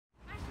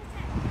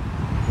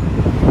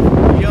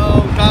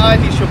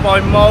it's your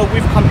boy Mo.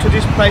 We've come to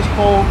this place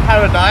called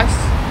Paradise.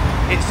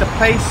 It's a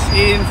place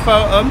in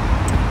Feltham.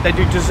 They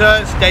do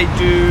desserts, they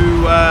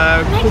do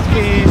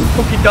cookies,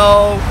 cookie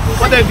dough,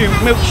 what they do,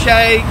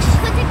 milkshakes,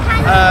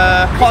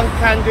 cotton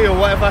candy or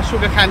whatever,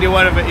 sugar candy or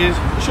whatever it is.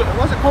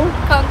 What's it called?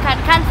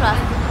 Candy floss.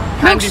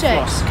 Candy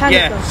floss.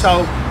 Yeah,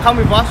 so come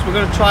with us, we're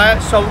going to try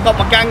it. So we've got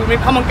my gang with me,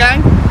 come on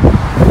gang.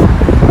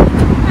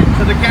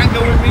 So the gang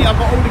go with me, I've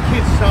got all the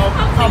kids, so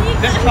come,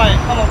 let's try it,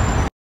 come on.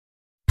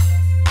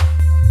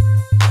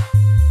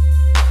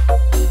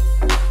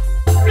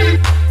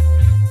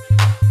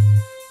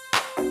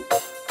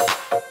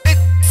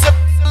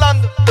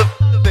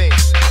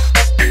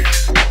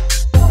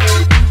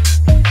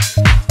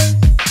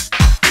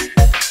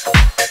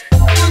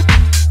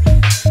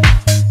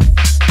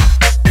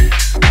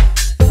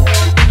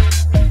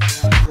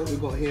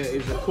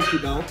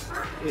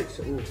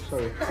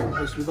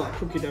 We've got a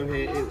cookie dough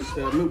here, it's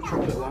the milk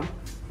chocolate one,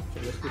 so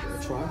let's give it a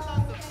try.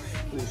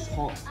 It's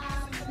hot,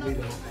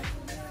 really hot.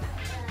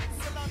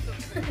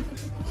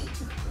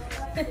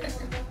 That's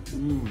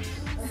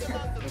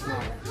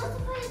nice.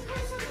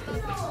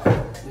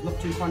 It's not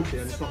too crunchy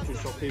and it's not too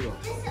soft either.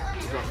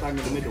 It's like bang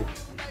in the middle.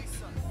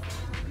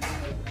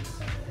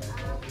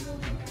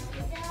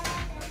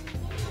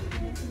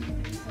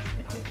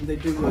 And they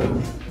do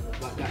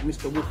like that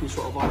Mr. Whoopi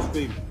sort of ice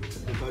cream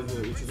that goes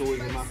with it, which is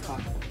always a nice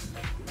touch.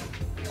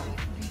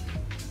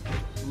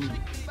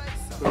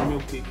 Very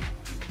milky.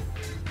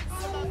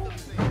 It's a London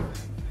thing.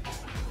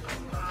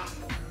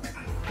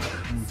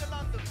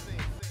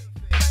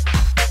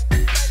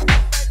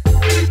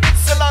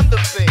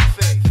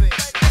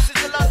 This is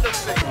a London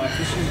thing. Right,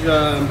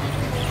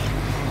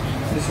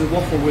 this is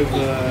waffle with.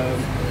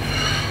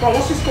 Bro,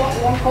 what's this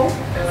one called?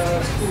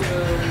 It's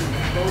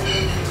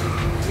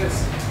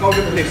called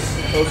Golden Bliss.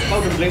 So it's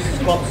Golden Bliss.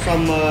 It's got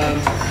some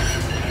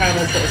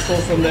caramel sort of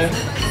sauce on there.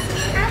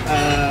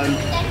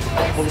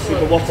 Obviously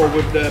the waffle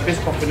with the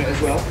biscoff in it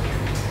as well.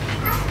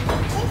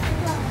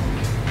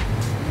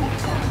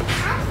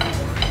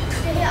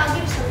 I'll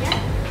give some, yeah?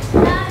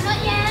 No, not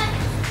yet.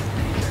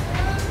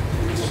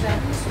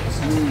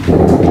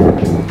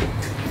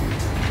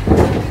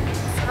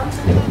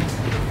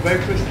 Very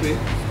crispy,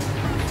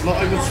 not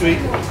over sweet,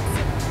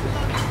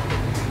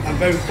 and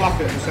very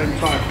fluffy at the same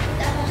time.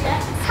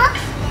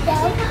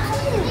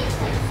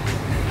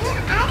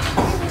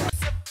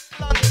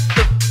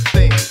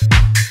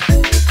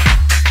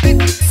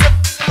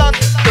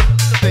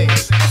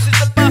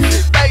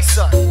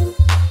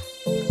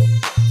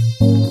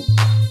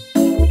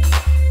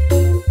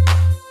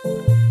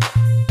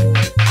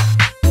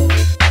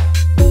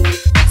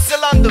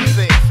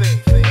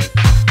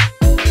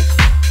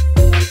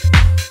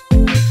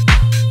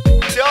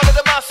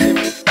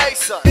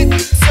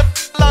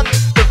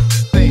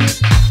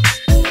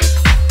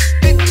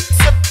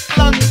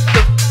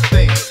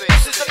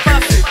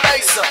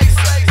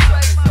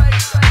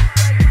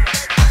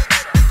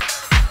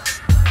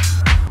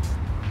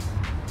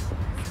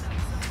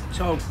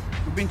 So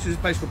we've been to this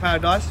place called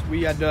Paradise.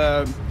 We had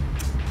a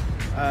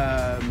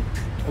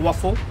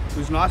waffle, it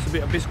was nice, a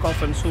bit of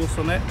biscoff and sauce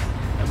on it,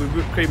 and with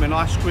whipped cream and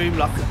ice cream,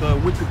 like the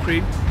whipped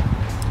cream.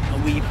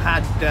 And we've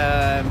had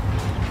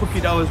cookie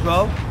dough as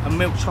well, a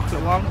milk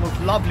chocolate one. It was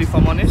lovely if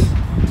I'm honest.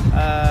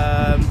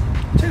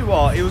 Tell you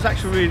what, it was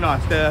actually really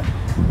nice. The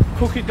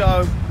cookie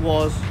dough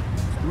was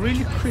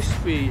really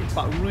crispy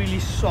but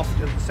really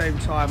soft at the same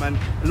time, and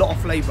a lot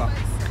of flavour.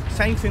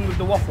 Same thing with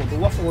the waffle. The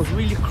waffle was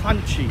really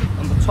crunchy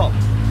on the top,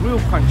 real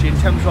crunchy in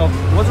terms of,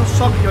 it wasn't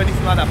soggy or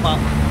anything like that, but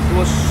it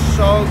was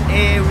so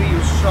airy, it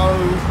was so,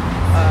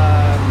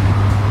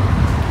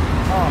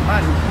 oh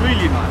man, it was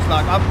really nice.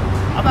 Like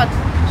I've had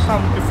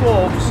some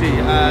before, obviously,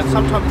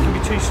 sometimes it can be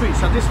too sweet,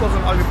 so this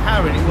wasn't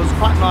overpowering, it was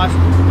quite nice,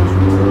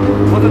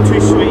 it wasn't too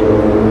sweet.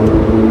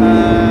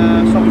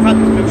 So we've had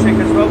this milkshake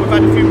as well, we've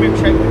had a few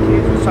milkshakes with the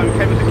kids, so we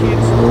came with the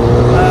kids.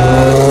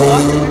 I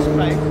like this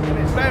place, and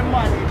it's very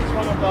much, it's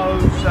one of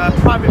those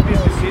private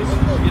businesses,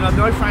 you know,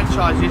 no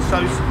franchises,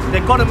 so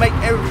they've got to make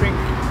everything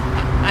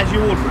as you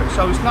order it,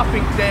 so it's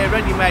nothing there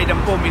ready made and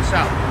boom, it's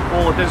out,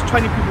 or there's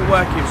 20 people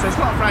working, so it's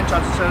not a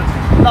franchise, it's a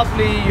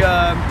lovely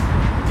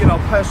you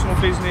know, personal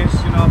business,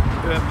 you know,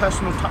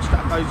 personal touch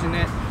that goes in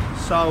it,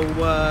 so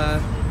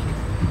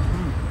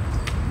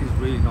it's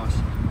really nice.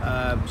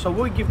 So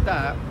we'll give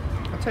that,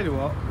 I'll tell you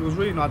what, it was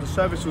really nice, the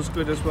service was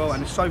good as well,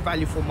 and it's so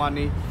value for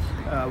money.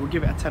 We'll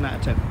give it a 10 out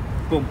of 10.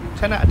 Boom,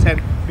 10 out of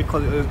 10,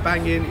 because it was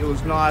banging, it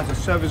was nice, the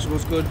service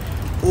was good,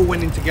 all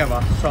went in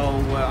together. So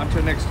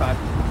until next time,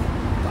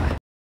 bye.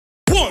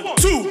 1,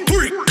 2